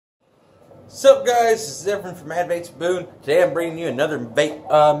Sup guys, this is Evan from Advanced Boon. Today I'm bringing you another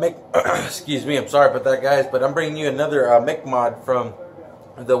excuse me, I'm sorry about that guys, but I'm bringing you another mech mod from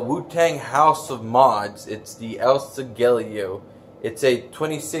the Wu-Tang House of Mods. It's the El Sigilio. It's a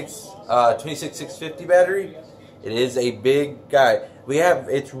 26650 battery. It is a big guy.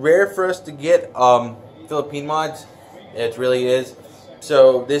 It's rare for us to get Philippine mods. It really is.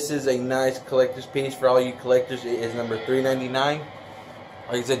 So this is a nice collector's piece for all you collectors. It is number 399.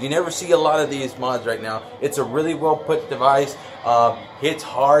 Like I said, you never see a lot of these mods right now. It's a really well put device. Hits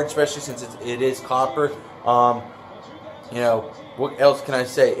hard, especially since it is copper. You know, what else can I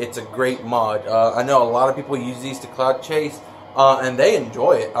say? It's a great mod. I know a lot of people use these to cloud chase, and they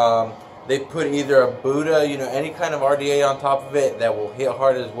enjoy it. They put either a Buddha, you know, any kind of RDA on top of it that will hit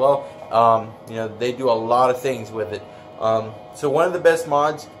hard as well. You know, they do a lot of things with it. So one of the best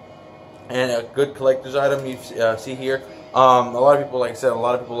mods and a good collector's item you see here. A lot of people, like I said, a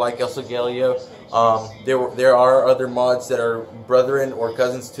lot of people like El Sigilio. There are other mods that are brethren or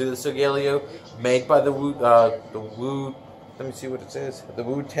cousins to the Sigilio, made by the let me see what it says, the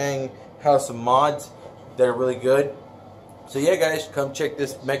Wu-Tang House of Mods, that are really good. So yeah guys, come check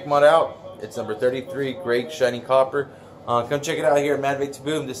this mech mod out. It's number 33, great shiny copper. Come check it out here at Advanced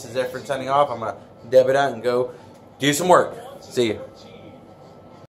Boon. This is Efren signing off. I'm gonna deb it out and go do some work. See you.